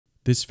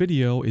This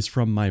video is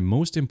from my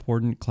Most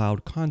Important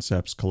Cloud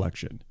Concepts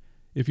collection.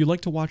 If you'd like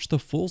to watch the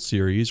full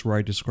series where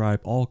I describe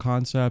all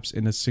concepts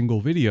in a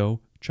single video,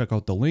 check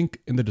out the link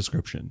in the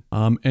description.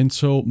 And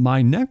so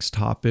my next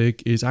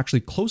topic is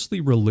actually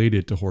closely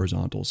related to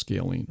horizontal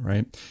scaling,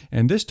 right?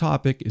 And this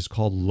topic is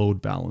called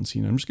load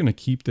balancing. I'm just going to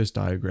keep this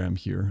diagram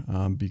here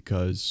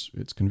because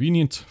it's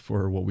convenient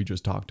for what we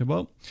just talked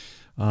about.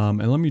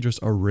 And let me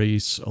just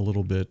erase a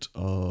little bit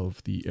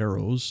of the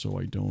arrows so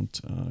I don't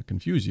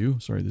confuse you.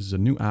 Sorry, this is a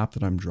new app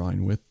that I'm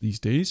drawing with these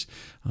days,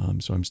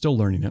 so I'm still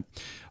learning it.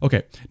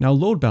 Okay, now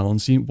load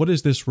balancing, what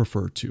does this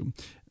refer to?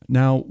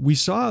 Now, we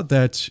saw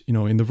that,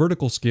 in the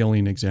vertical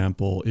scaling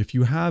example, if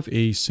you have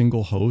a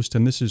single host,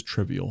 and this is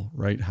trivial,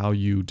 right? How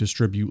you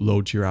distribute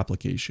load to your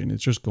application.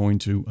 It's just going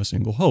to a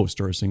single host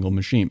or a single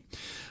machine.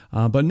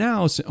 But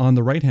now on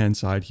the right-hand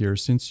side here,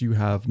 since you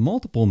have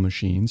multiple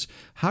machines,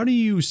 how do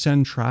you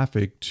send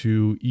traffic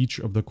to each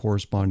of the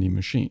corresponding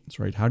machines,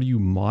 right? How do you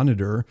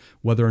monitor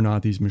whether or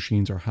not these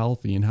machines are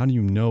healthy? And how do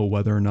you know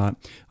whether or not,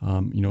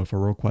 if a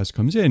request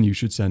comes in, you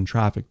should send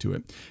traffic to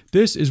it?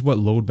 This is what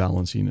load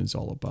balancing is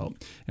all about.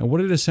 And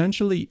what it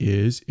essentially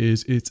is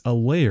it's a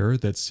layer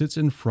that sits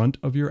in front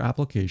of your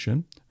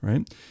application,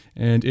 right?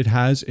 And it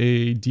has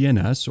a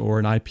DNS or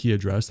an IP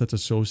address that's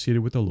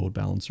associated with the load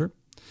balancer.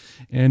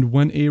 And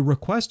when a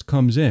request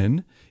comes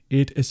in,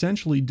 it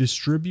essentially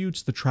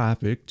distributes the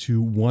traffic to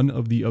one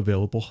of the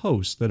available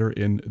hosts that are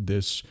in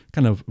this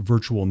kind of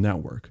virtual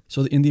network.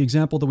 So in the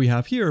example that we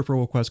have here, if a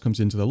request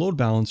comes into the load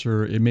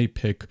balancer, it may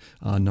pick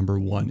number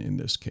 1 in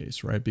this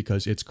case, right?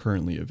 Because it's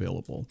currently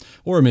available.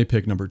 Or it may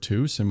pick number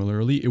 2.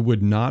 Similarly, it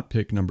would not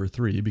pick number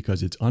 3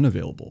 because it's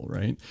unavailable,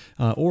 right?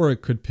 Or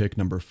it could pick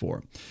number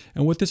 4.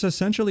 And what this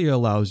essentially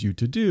allows you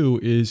to do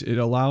is it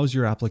allows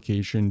your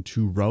application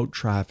to route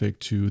traffic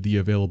to the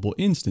available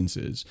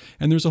instances.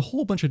 And there's a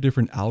whole bunch of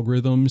different algorithms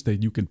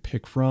that you can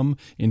pick from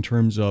in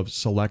terms of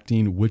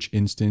selecting which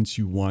instance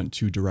you want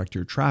to direct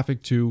your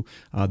traffic to.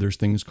 There's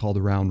things called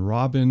round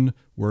robin,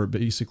 where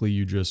basically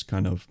you just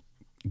kind of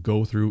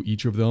go through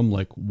each of them,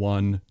 like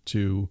 1,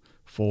 2,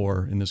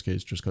 4 in this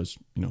case, just because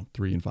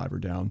 3 and 5 are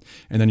down,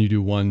 and then you do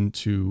 1,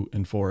 2,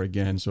 and 4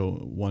 again. So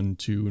 1,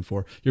 2, and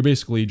 4. You're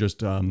basically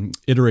just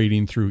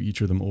iterating through each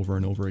of them over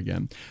and over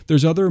again.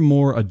 There's other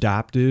more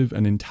adaptive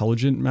and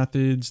intelligent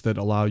methods that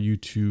allow you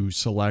to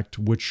select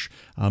which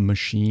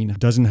machine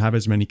doesn't have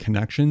as many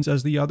connections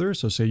as the other.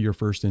 So say your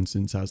first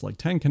instance has like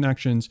 10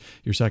 connections,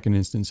 your second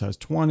instance has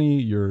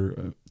 20,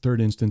 your third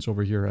instance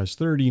over here has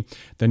 30,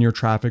 then your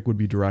traffic would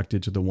be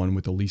directed to the one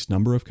with the least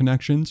number of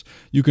connections.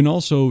 You can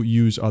also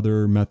use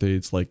other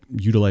methods like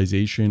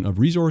utilization of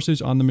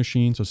resources on the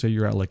machine. So say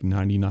you're at like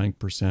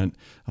 99%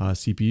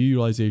 CPU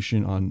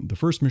utilization on the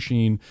first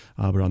machine,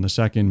 but on the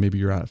second, maybe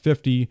you're at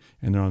 50,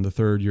 and then on the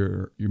third,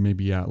 you're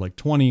maybe at like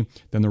 20,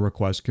 then the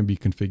request can be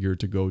configured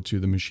to go to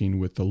the machine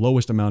with the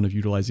lowest amount of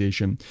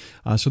utilization.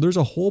 So there's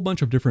a whole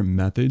bunch of different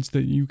methods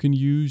that you can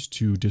use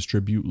to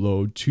distribute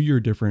load to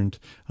your different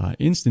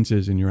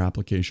instances in your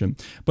application.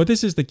 But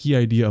this is the key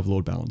idea of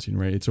load balancing,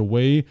 right? It's a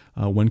way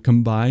when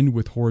combined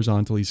with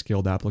horizontally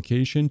scaled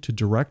application to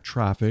direct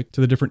traffic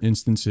to the different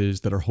instances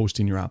that are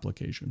hosting your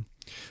application.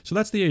 So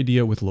that's the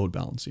idea with load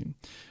balancing.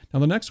 Now,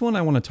 the next one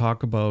I want to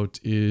talk about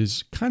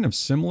is kind of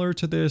similar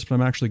to this, but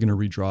I'm actually going to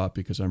redraw it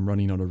because I'm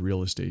running out of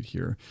real estate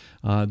here.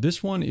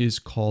 This one is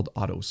called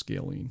auto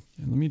scaling.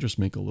 And let me just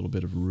make a little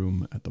bit of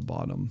room at the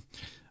bottom.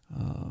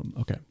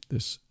 Okay,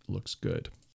 this looks good.